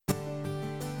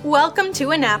Welcome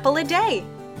to An Apple a Day,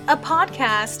 a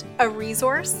podcast, a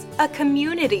resource, a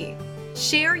community.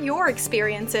 Share your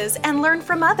experiences and learn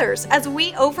from others as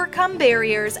we overcome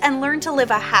barriers and learn to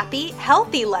live a happy,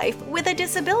 healthy life with a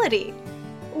disability.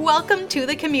 Welcome to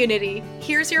the community.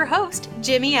 Here's your host,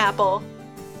 Jimmy Apple.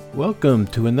 Welcome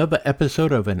to another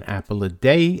episode of An Apple a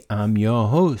Day. I'm your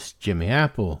host, Jimmy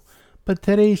Apple. But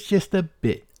today's just a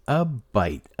bit, a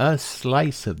bite, a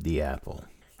slice of the apple.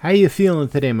 How you feeling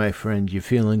today, my friend? You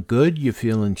feeling good? You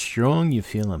feeling strong? You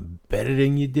feeling better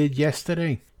than you did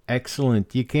yesterday?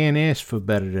 Excellent. You can't ask for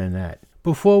better than that.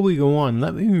 Before we go on,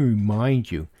 let me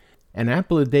remind you, An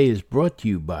Apple a Day is brought to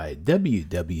you by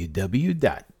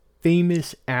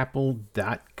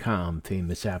www.famousapple.com.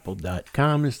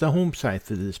 Famousapple.com is the home site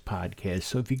for this podcast,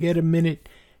 so if you get a minute,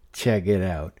 check it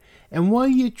out. And while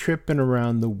you're tripping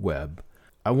around the web,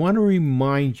 I want to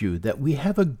remind you that we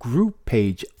have a group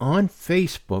page on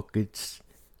Facebook. It's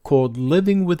called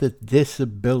Living with a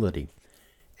Disability.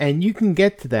 And you can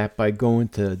get to that by going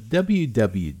to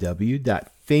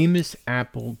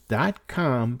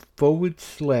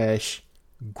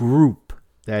www.famousapple.com/group.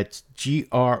 That's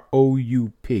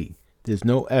GROUP. There's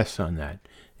no S on that.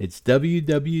 It's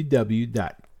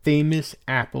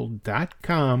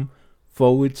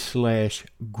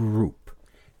www.famousapple.com/group.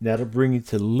 That'll bring you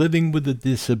to Living with a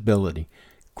Disability.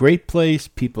 Great place,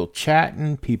 people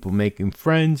chatting, people making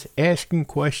friends, asking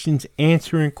questions,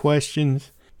 answering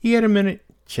questions. You get a minute?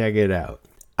 Check it out.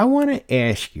 I want to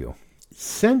ask you,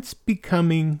 since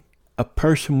becoming a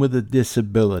person with a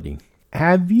disability,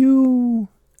 have you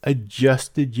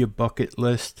adjusted your bucket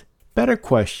list? Better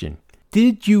question,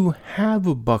 did you have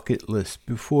a bucket list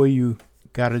before you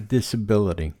got a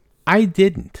disability? I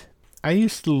didn't. I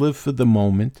used to live for the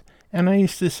moment. And I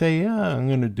used to say, I'm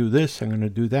going to do this, I'm going to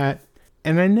do that.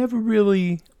 And I never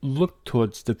really looked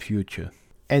towards the future.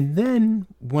 And then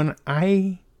when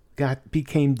I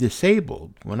became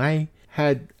disabled, when I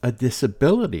had a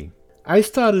disability, I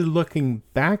started looking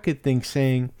back at things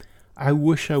saying, I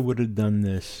wish I would have done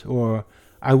this, or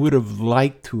I would have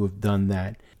liked to have done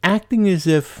that, acting as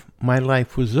if my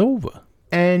life was over.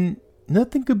 And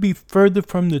nothing could be further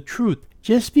from the truth.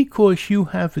 Just because you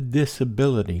have a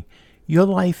disability, your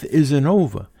life isn't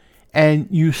over, and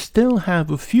you still have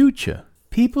a future.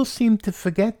 People seem to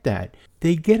forget that.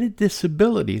 They get a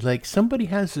disability, like somebody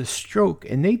has a stroke,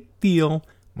 and they feel,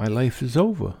 my life is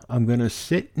over. I'm going to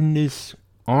sit in this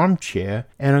armchair,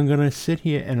 and I'm going to sit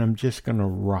here, and I'm just going to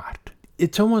rot.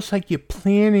 It's almost like you're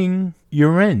planning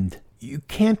your end. You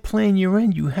can't plan your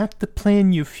end. You have to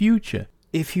plan your future.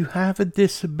 If you have a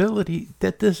disability,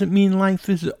 that doesn't mean life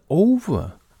is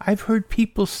over. I've heard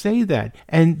people say that,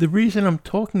 and the reason I'm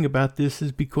talking about this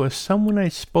is because someone I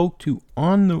spoke to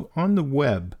on the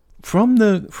web from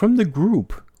the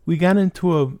group, we got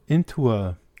into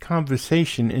a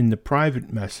conversation in the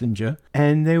private messenger,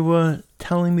 and they were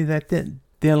telling me that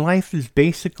their life is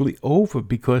basically over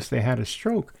because they had a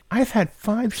stroke. I've had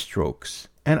 5 strokes,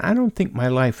 and I don't think my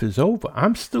life is over.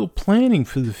 I'm still planning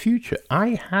for the future.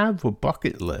 I have a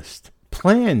bucket list,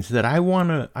 plans that I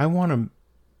wanna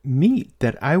meet,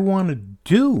 that I want to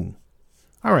do.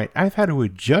 All right, I've had to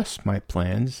adjust my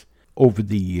plans over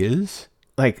the years.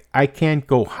 Like, I can't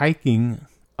go hiking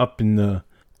up in the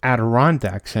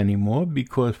Adirondacks anymore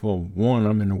because, well, one,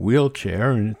 I'm in a wheelchair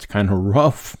and it's kind of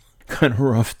rough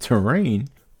terrain.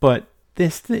 But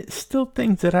there's still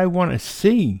things that I want to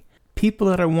see, people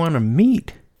that I want to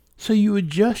meet. So you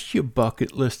adjust your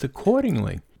bucket list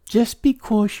accordingly. Just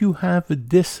because you have a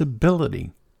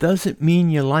disability doesn't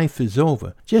mean your life is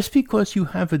over. Just because you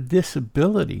have a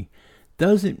disability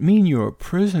doesn't mean you're a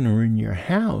prisoner in your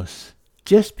house.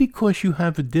 Just because you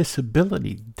have a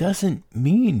disability doesn't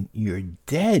mean you're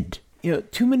dead. You know,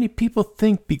 too many people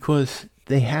think because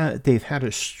they've had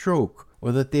a stroke,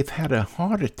 or that they've had a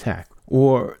heart attack,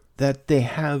 or that they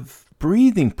have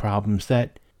breathing problems,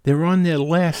 that they're on their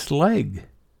last leg,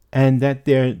 and that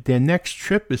their next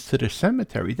trip is to the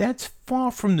cemetery. That's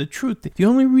far from the truth. The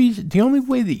only way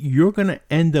that you're going to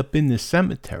end up in the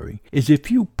cemetery is if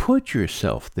you put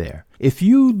yourself there. If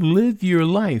you live your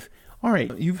life. All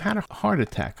right, you've had a heart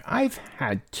attack. I've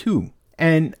had 2.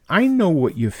 And I know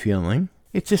what you're feeling.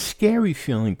 It's a scary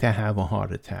feeling to have a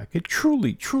heart attack. It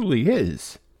truly, truly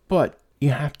is. But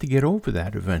you have to get over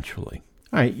that eventually.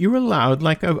 All right, you're allowed,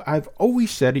 like I've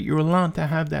always said it, you're allowed to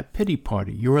have that pity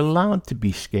party. You're allowed to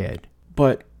be scared.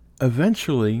 But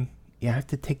eventually, you have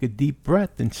to take a deep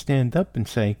breath and stand up and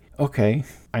say, okay,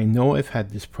 I know I've had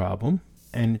this problem,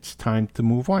 and it's time to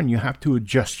move on. You have to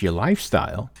adjust your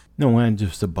lifestyle. No ands,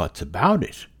 ifs, or buts about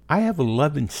it. I have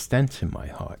 11 stents in my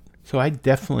heart, so I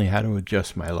definitely had to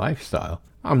adjust my lifestyle.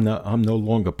 I'm no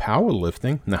longer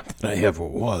powerlifting. Not that I ever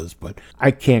was, but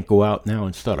I can't go out now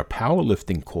and start a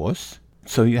powerlifting course.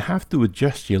 So you have to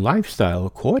adjust your lifestyle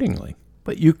accordingly.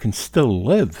 But you can still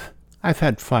live. I've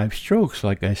had 5 strokes,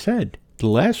 like I said. The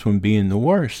last one being the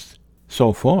worst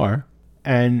so far.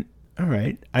 And, all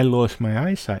right, I lost my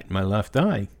eyesight in my left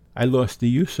eye. I lost the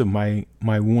use of my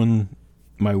one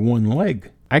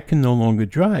leg. I can no longer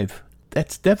drive.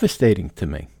 That's devastating to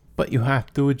me. But you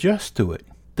have to adjust to it.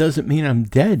 Doesn't mean I'm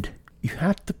dead. You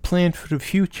have to plan for the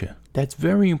future. That's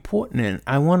very important, and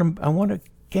I want to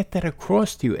get that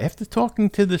across to you. After talking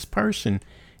to this person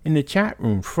in the chat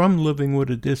room from Living with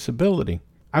a Disability,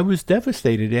 I was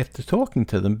devastated after talking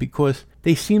to them because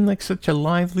they seem like such a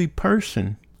lively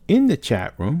person in the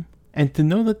chat room, and to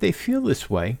know that they feel this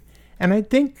way. And I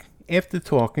think after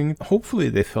talking, hopefully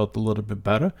they felt a little bit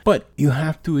better, but you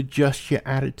have to adjust your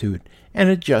attitude and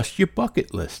adjust your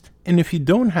bucket list. And if you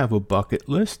don't have a bucket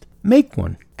list, make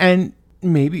one. And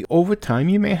maybe over time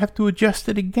you may have to adjust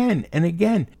it again and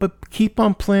again, but keep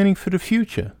on planning for the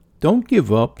future. Don't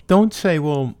give up. Don't say,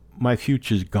 well, my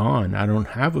future's gone. I don't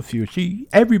have a future.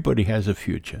 Everybody has a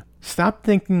future. Stop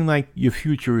thinking like your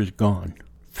future is gone.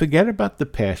 Forget about the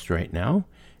past right now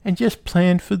and just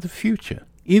plan for the future.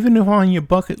 Even if on your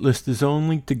bucket list is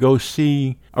only to go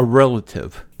see a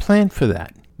relative, plan for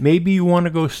that. Maybe you want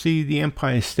to go see the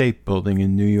Empire State Building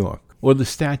in New York or the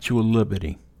Statue of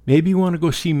Liberty. Maybe you want to go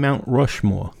see Mount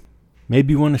Rushmore.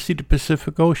 Maybe you want to see the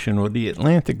Pacific Ocean or the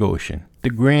Atlantic Ocean,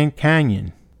 the Grand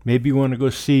Canyon. Maybe you want to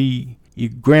go see your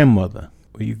grandmother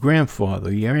or your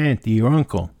grandfather, your auntie, your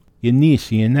uncle, your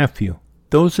niece, your nephew.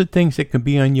 Those are things that can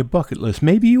be on your bucket list.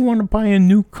 Maybe you want to buy a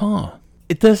new car.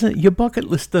 Your bucket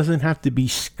list doesn't have to be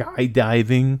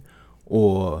skydiving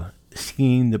or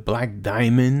skiing the Black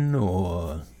Diamond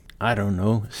or, I don't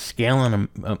know, scaling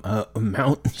a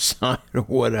mountainside or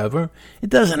whatever. It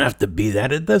doesn't have to be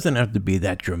that. It doesn't have to be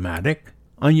that dramatic.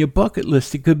 On your bucket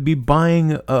list, it could be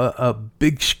buying a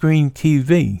big screen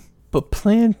TV. But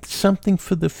plan something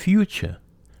for the future.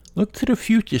 Look to the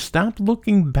future. Stop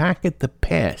looking back at the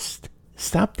past.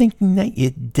 Stop thinking that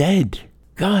you're dead.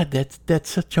 God, that's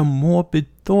such a morbid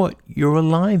thought. You're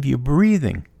alive. You're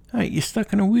breathing. All right, you're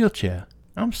stuck in a wheelchair.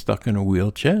 I'm stuck in a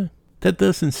wheelchair. That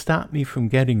doesn't stop me from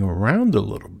getting around a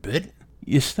little bit.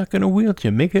 You're stuck in a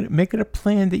wheelchair. Make it a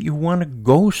plan that you want to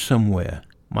go somewhere.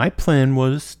 My plan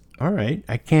was, all right,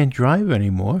 I can't drive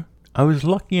anymore. I was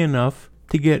lucky enough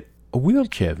to get a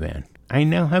wheelchair van. I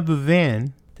now have a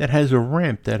van that has a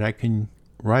ramp that I can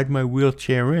ride my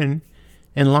wheelchair in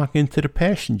and lock into the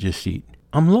passenger seat.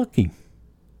 I'm lucky.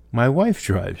 My wife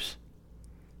drives.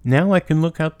 Now I can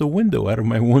look out the window out of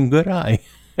my one good eye.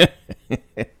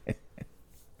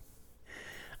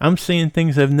 I'm seeing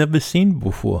things I've never seen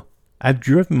before. I've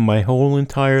driven my whole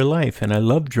entire life and I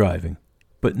love driving.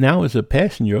 But now as a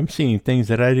passenger, I'm seeing things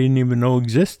that I didn't even know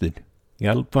existed. You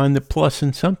gotta find the plus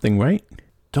in something, right?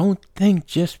 Don't think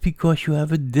just because you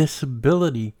have a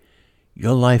disability,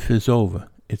 your life is over.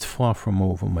 It's far from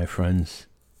over, my friends.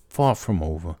 Far from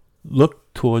over.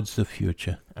 Look towards the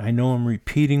future. I know I'm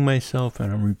repeating myself,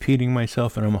 and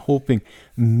I'm hoping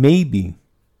maybe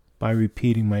by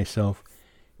repeating myself,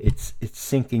 it's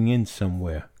sinking in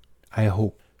somewhere. I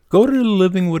hope. Go to the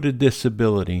Living with a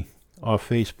Disability, our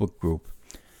Facebook group.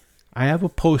 I have a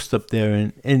post up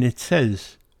there, and it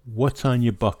says, what's on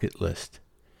your bucket list?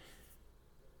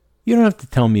 You don't have to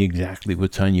tell me exactly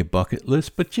what's on your bucket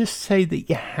list, but just say that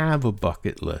you have a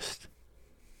bucket list.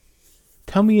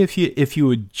 Tell me if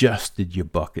you adjusted your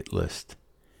bucket list.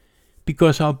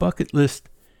 Because our bucket list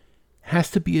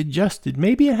has to be adjusted.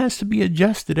 Maybe it has to be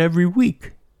adjusted every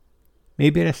week.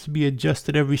 Maybe it has to be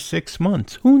adjusted every 6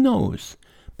 months. Who knows?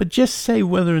 But just say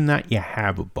whether or not you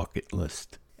have a bucket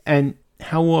list. And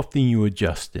how often you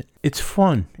adjust it. It's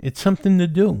fun. It's something to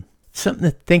do. It's something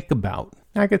to think about.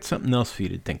 I got something else for you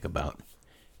to think about.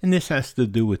 And this has to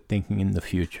do with thinking in the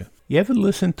future. You ever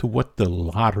listen to what the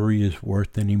lottery is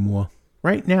worth anymore?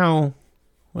 Right now,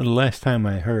 well, the last time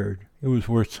I heard, it was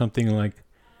worth something like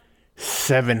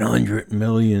 $700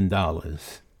 million.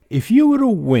 If you were to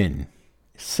win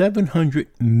 $700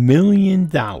 million,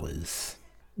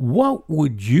 what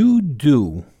would you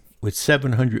do with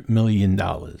 $700 million?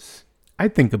 I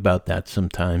think about that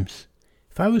sometimes.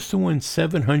 If I was to win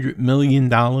 $700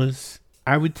 million,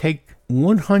 I would take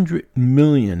 100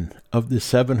 million of the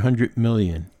 700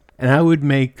 million, and I would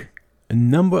make a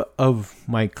number of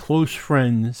my close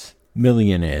friends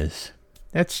millionaires.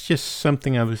 That's just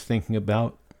something I was thinking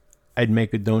about. I'd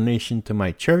make a donation to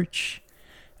my church.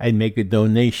 I'd make a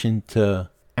donation to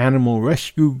animal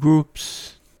rescue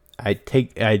groups.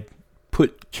 I'd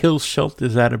put kill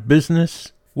shelters out of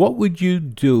business. What would you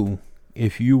do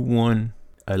if you won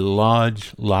a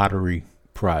large lottery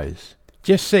prize.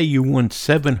 Just say you won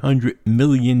 $700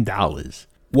 million.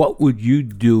 What would you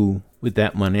do with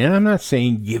that money? And I'm not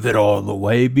saying give it all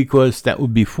away because that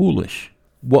would be foolish.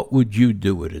 What would you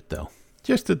do with it, though?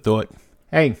 Just a thought.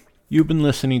 Hey, you've been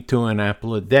listening to An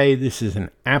Apple a Day. This is an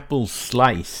apple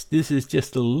slice. This is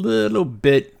just a little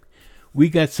bit. We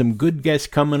got some good guests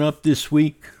coming up this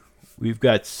week. We've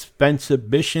got Spencer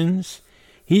Bishens.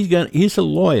 He's a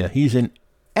lawyer. He's an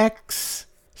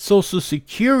ex-Social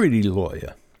Security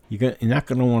lawyer. You're not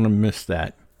going to want to miss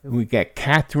that. And we got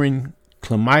Catherine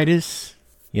Clemitis.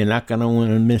 You're not going to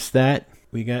want to miss that.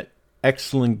 We got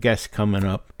excellent guests coming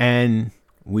up. And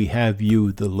we have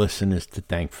you, the listeners, to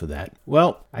thank for that.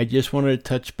 Well, I just wanted to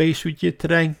touch base with you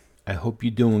today. I hope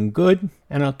you're doing good.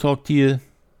 And I'll talk to you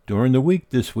during the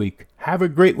week this week. Have a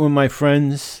great one, my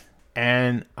friends.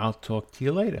 And I'll talk to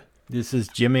you later. This is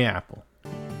Jimmy Apple.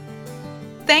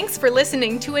 Thanks for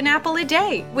listening to An Apple a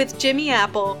Day with Jimmy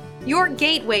Apple, your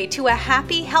gateway to a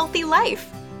happy, healthy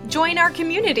life. Join our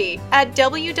community at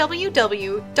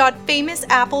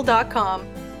www.famousapple.com.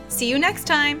 See you next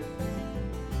time.